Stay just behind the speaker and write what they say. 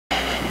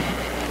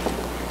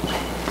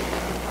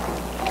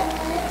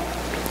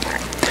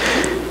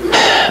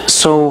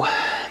So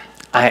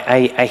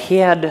I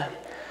had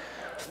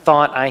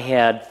thought I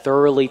had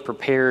thoroughly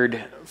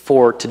prepared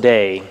for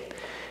today,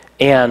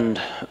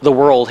 and the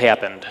world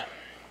happened.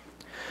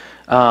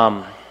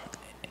 And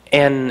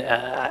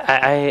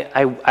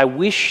I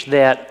wish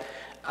that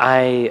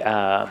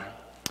I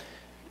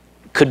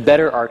could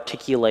better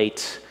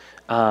articulate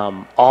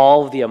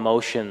all of the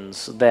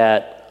emotions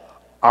that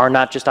are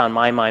not just on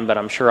my mind, but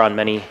I'm sure on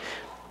many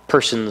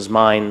persons'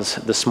 minds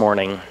this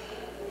morning.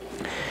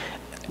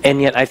 And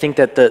yet I think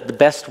that the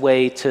best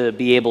way to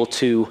be able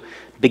to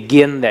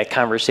begin that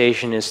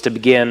conversation is to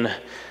begin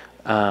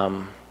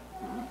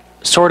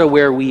sort of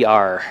where we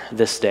are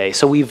this day.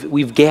 So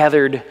we've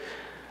gathered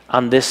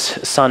on this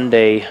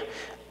Sunday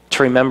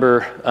to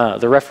remember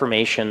the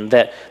Reformation,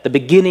 that the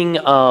beginning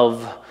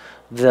of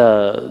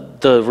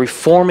the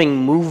reforming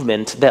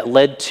movement that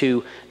led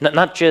to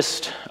not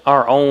just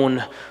our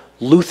own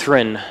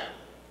Lutheran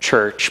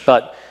church,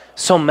 but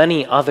so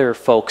many other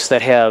folks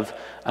that have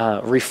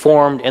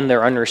reformed in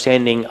their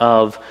understanding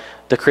of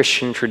the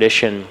Christian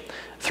tradition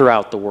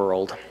throughout the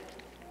world.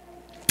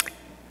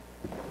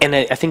 And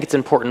I think it's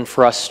important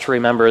for us to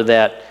remember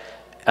that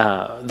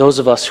those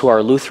of us who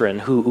are Lutheran,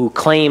 who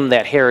claim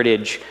that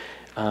heritage,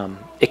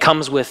 it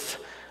comes with,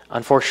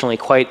 unfortunately,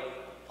 quite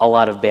a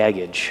lot of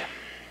baggage.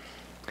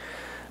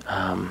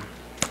 And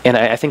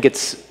I think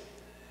it's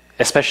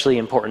especially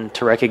important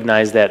to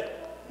recognize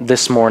that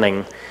this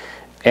morning,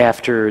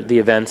 after the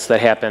events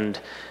that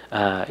happened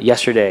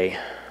yesterday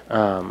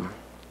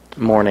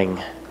morning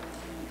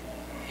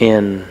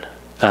in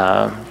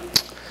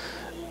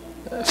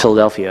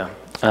Philadelphia,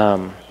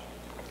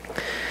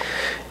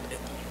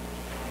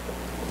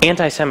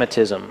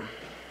 anti-Semitism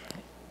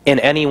in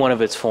any one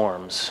of its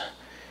forms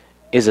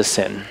is a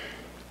sin.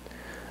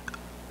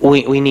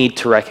 We need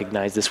to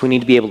recognize this. We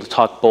need to be able to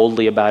talk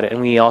boldly about it, and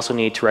we also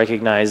need to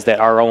recognize that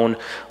our own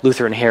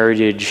Lutheran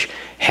heritage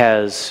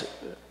has,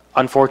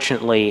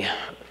 unfortunately,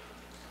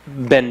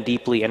 been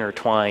deeply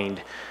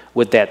intertwined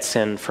with that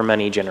sin for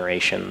many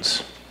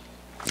generations.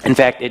 In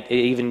fact, it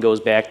even goes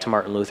back to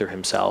Martin Luther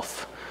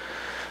himself.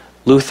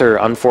 Luther,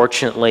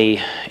 unfortunately,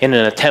 in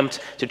an attempt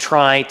to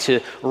try to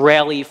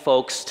rally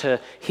folks to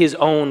his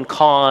own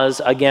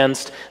cause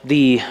against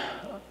the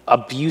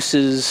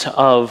abuses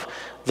of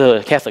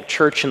the Catholic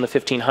Church in the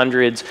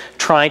 1500s,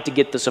 tried to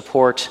get the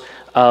support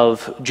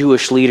of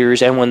Jewish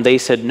leaders, and when they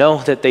said no,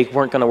 that they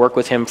weren't going to work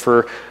with him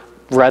for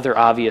rather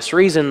obvious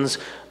reasons,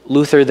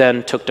 Luther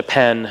then took to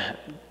pen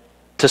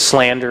to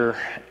slander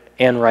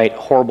and write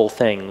horrible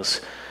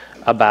things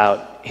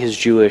about his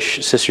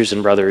Jewish sisters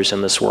and brothers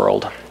in this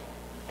world.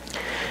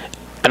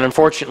 And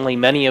unfortunately,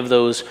 many of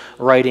those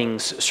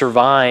writings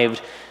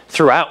survived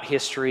throughout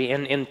history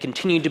and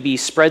continued to be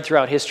spread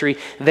throughout history,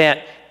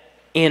 that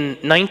in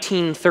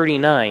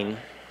 1939,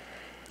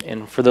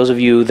 and for those of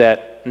you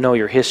that know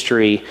your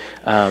history,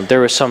 there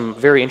were some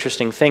very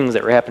interesting things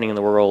that were happening in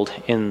the world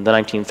in the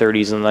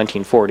 1930s and the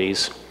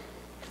 1940s.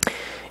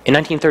 In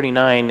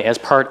 1939, as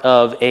part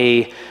of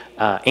a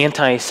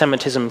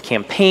anti-Semitism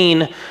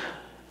campaign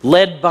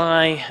led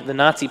by the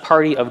Nazi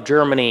Party of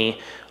Germany,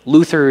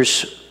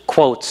 Luther's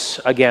quotes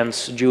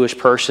against Jewish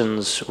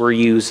persons were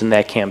used in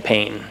that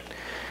campaign.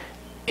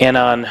 And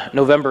on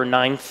November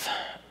 9th,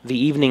 the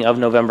evening of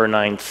November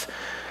 9th,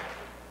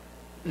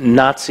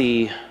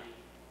 Nazi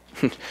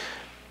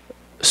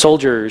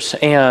soldiers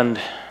and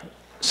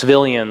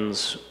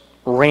civilians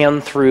ran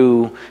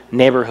through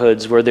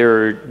neighborhoods where there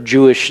were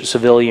Jewish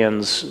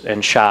civilians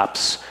and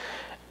shops,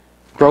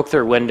 broke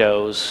their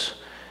windows,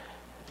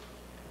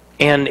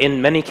 and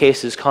in many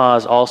cases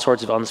caused all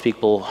sorts of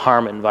unspeakable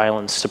harm and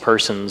violence to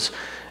persons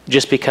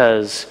just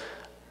because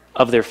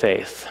of their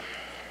faith.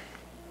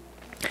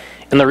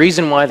 And the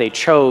reason why they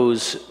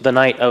chose the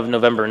night of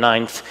November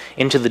 9th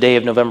into the day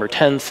of November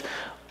 10th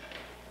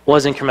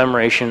was in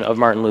commemoration of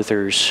Martin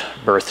Luther's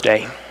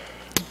birthday,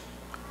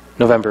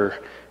 November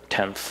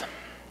 10th.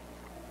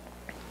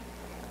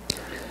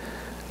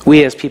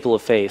 We as people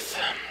of faith,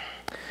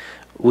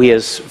 we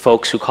as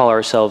folks who call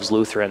ourselves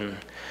Lutheran,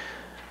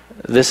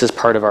 this is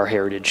part of our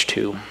heritage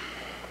too.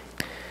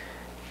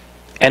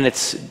 And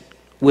it's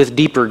with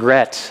deep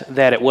regret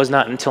that it was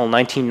not until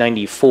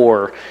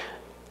 1994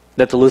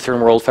 that the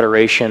Lutheran World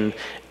Federation,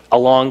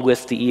 along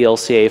with the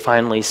ELCA,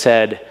 finally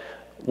said,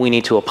 we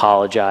need to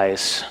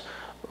apologize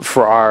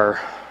for our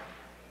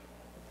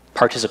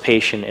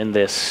participation in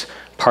this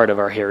part of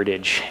our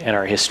heritage and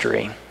our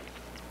history.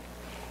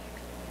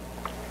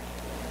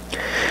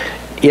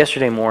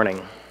 Yesterday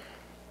morning,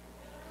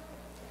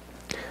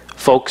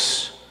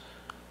 folks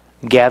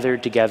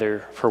gathered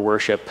together for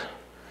worship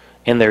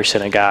in their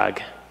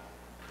synagogue.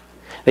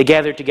 They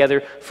gathered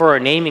together for a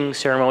naming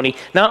ceremony,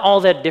 not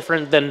all that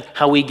different than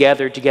how we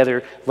gathered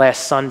together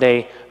last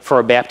Sunday for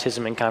a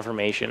baptism and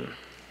confirmation.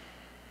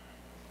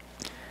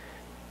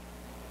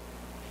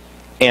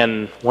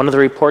 And one of the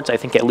reports, I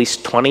think at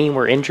least 20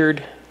 were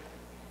injured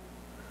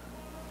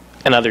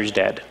and others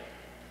dead,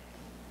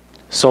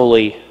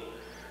 solely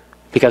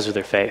because of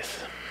their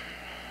faith.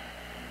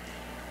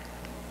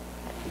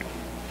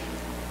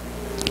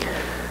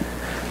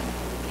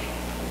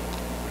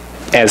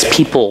 as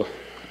people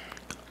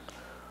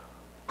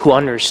who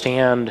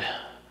understand,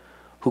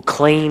 who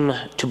claim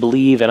to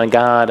believe in a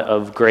God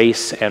of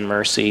grace and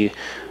mercy,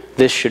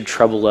 this should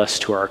trouble us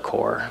to our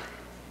core.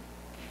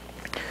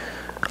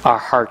 Our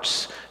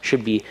hearts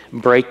should be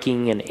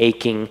breaking and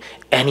aching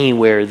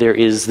anywhere there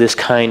is this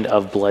kind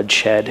of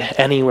bloodshed,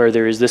 anywhere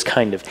there is this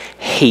kind of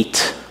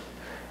hate,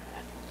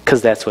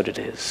 because that's what it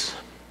is.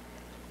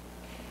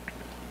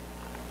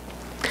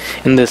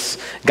 In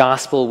this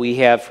gospel we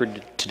have for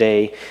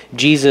today,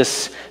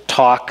 Jesus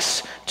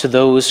talks to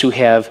those who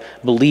have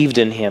believed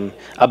in him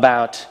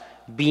about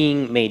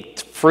being made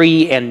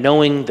free and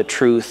knowing the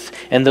truth,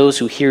 and those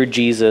who hear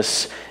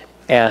Jesus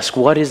ask,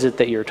 what is it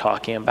that you're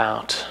talking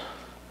about?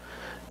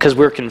 Because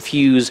we're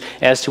confused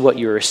as to what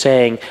you're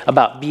saying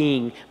about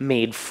being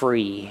made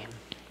free.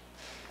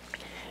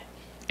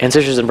 And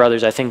sisters and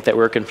brothers, I think that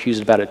we're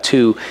confused about it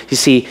too. You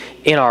see,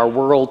 in our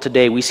world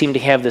today, we seem to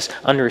have this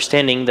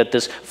understanding that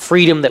this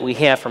freedom that we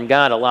have from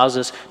God allows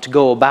us to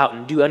go about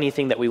and do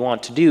anything that we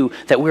want to do,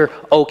 that we're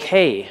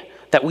okay,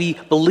 that we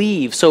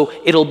believe, so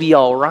it'll be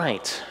all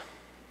right.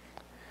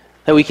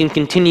 That we can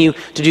continue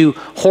to do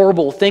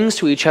horrible things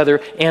to each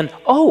other and,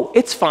 oh,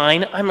 it's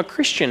fine, I'm a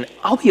Christian,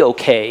 I'll be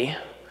okay.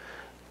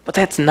 But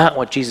that's not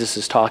what Jesus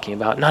is talking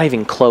about, not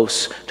even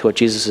close to what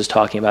Jesus is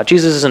talking about.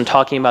 Jesus isn't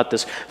talking about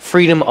this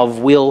freedom of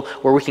will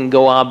where we can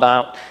go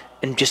about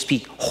and just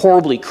be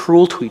horribly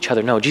cruel to each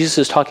other. No, Jesus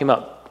is talking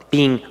about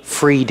being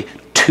freed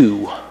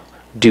to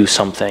do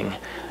something,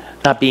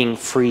 not being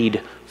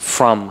freed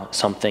from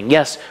something.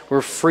 Yes,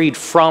 we're freed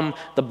from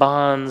the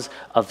bonds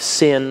of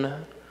sin.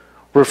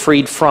 We're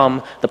freed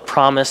from the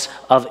promise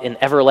of an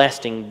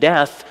everlasting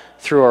death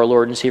through our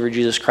Lord and Savior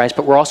Jesus Christ,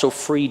 but we're also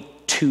freed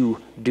to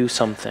do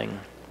something.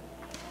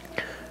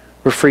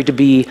 We're free to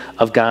be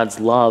of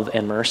God's love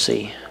and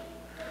mercy.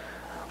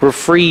 We're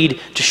freed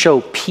to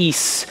show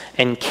peace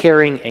and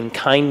caring and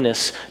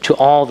kindness to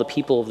all the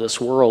people of this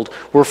world.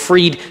 We're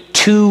freed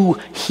to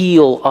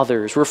heal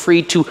others. We're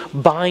free to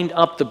bind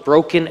up the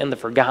broken and the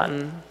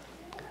forgotten.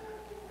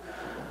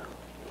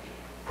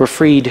 We're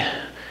freed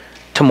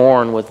to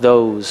mourn with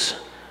those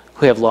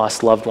who have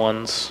lost loved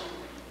ones.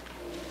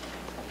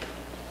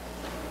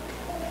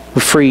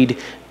 We're freed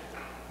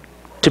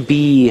to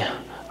be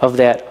of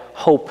that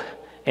hope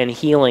and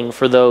healing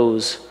for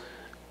those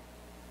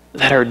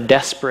that are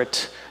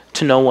desperate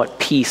to know what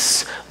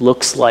peace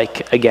looks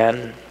like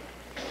again.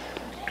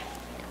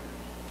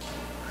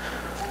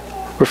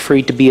 We're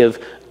free to be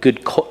of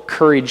good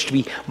courage, to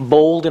be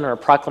bold in our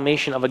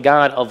proclamation of a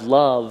God of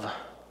love,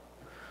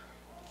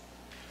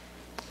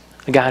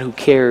 a God who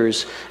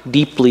cares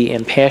deeply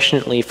and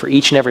passionately for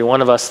each and every one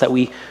of us, that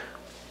we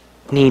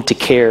need to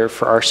care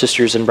for our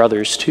sisters and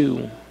brothers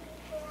too.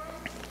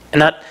 And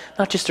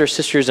not just our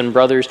sisters and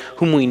brothers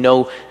whom we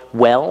know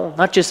well,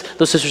 not just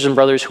those sisters and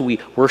brothers who we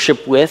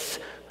worship with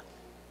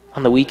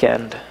on the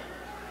weekend,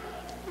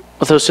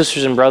 but those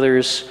sisters and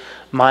brothers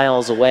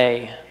miles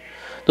away.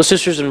 Those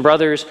sisters and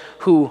brothers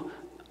who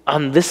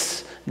on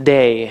this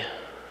day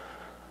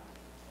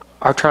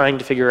are trying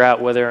to figure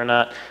out whether or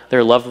not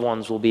their loved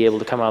ones will be able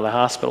to come out of the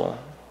hospital.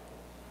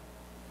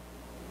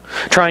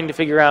 Trying to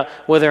figure out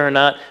whether or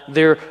not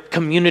their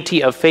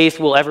community of faith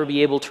will ever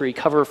be able to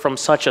recover from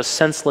such a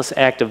senseless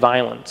act of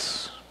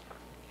violence.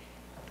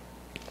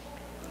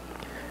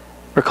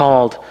 We're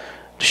called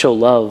to show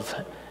love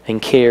and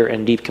care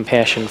and deep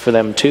compassion for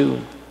them too.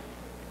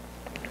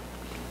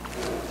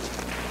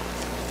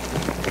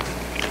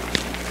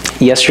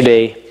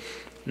 Yesterday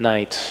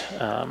night,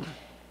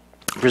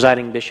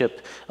 Presiding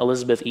Bishop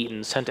Elizabeth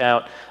Eaton sent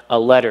out a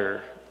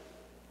letter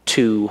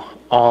to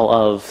all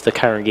of the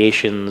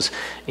congregations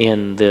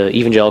in the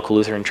Evangelical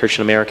Lutheran Church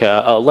in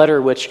America, a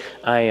letter which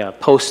I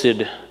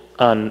posted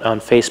on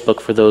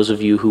Facebook for those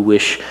of you who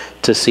wish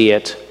to see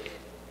it.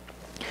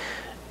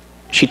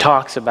 She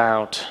talks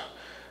about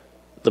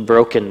the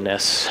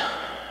brokenness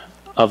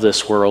of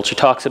this world. She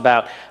talks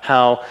about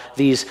how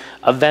these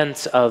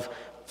events of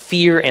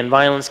fear and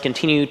violence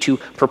continue to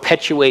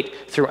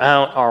perpetuate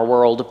throughout our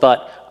world,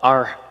 but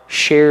our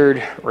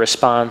shared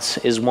response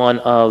is one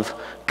of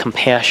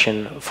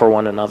compassion for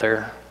one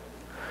another.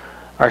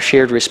 Our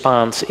shared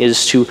response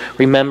is to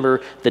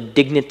remember the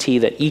dignity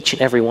that each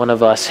and every one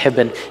of us have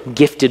been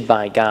gifted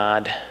by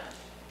God,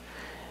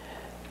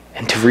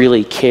 and to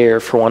really care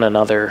for one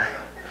another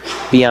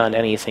beyond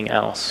anything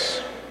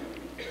else.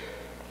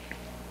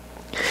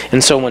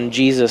 And so when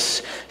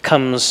Jesus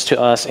comes to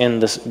us in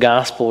this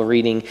gospel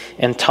reading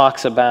and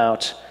talks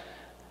about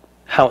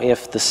how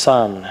if the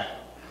Son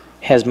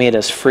has made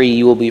us free,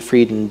 you will be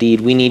freed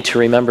indeed, we need to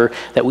remember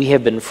that we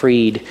have been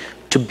freed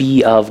to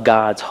be of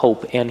God's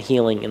hope and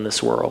healing in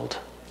this world.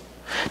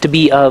 To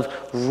be of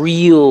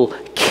real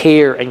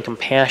care and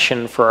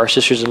compassion for our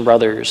sisters and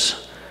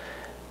brothers.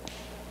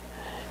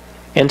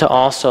 And to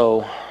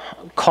also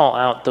call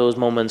out those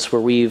moments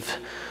where we've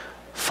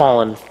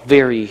fallen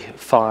very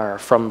far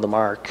from the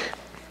mark,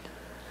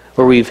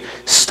 where we've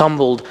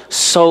stumbled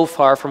so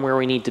far from where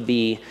we need to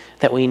be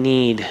that we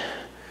need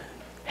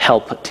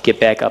help to get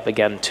back up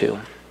again too.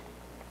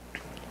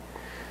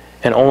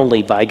 and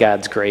only by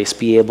God's grace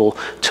be able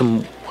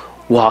to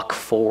walk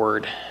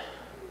forward,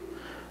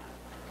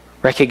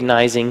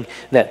 recognizing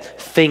that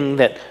thing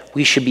that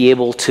we should be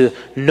able to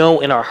know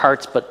in our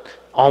hearts, but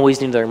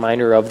always need the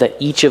reminder of, that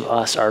each of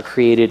us are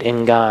created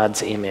in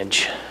God's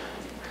image.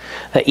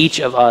 That each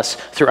of us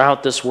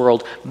throughout this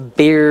world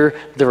bear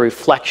the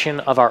reflection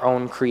of our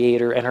own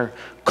Creator and are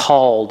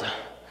called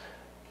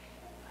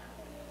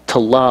to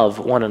love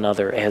one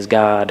another as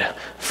God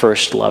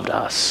first loved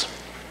us.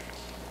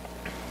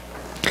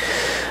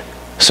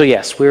 So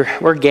yes,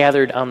 we're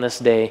gathered on this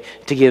day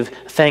to give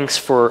thanks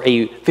for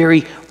a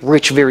very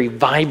rich, very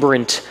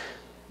vibrant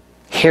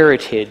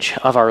heritage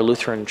of our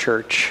Lutheran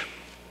Church.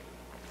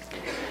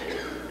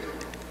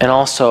 And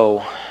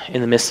also,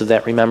 in the midst of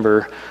that,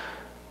 remember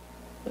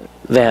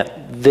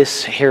that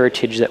this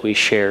heritage that we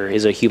share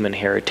is a human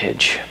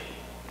heritage.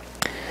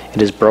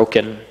 It is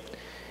broken,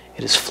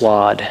 it is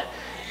flawed,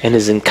 and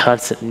is in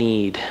constant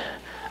need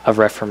of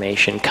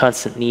reformation,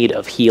 constant need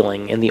of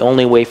healing. And the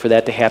only way for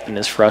that to happen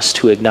is for us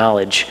to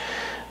acknowledge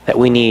that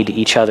we need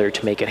each other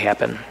to make it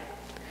happen.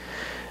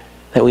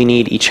 That we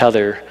need each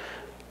other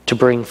to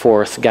bring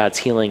forth God's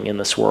healing in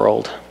this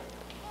world.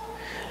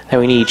 That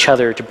we need each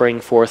other to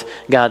bring forth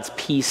God's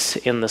peace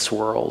in this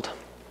world.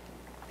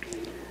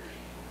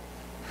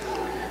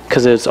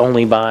 Because it's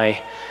only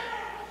by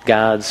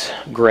God's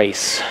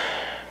grace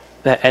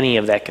that any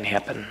of that can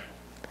happen.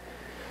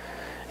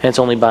 And it's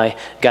only by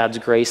God's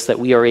grace that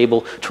we are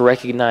able to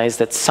recognize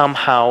that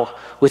somehow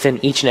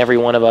within each and every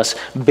one of us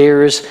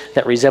bears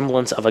that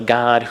resemblance of a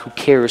God who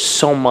cares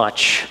so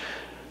much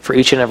for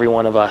each and every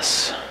one of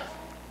us.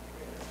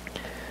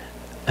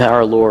 That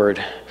our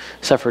Lord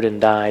suffered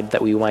and died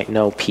that we might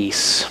know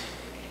peace.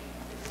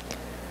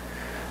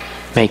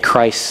 May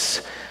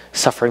Christ's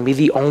suffering be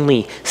the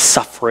only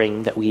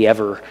suffering that we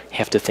ever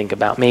have to think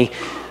about. May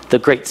the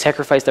great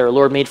sacrifice that our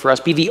Lord made for us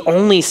be the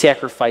only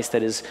sacrifice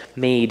that is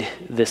made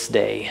this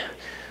day,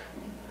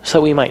 so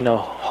that we might know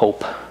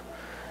hope,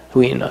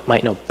 we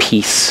might know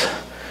peace,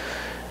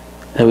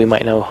 that we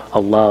might know a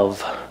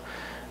love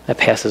that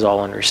passes all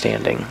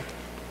understanding.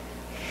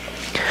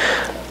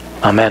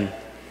 Amen.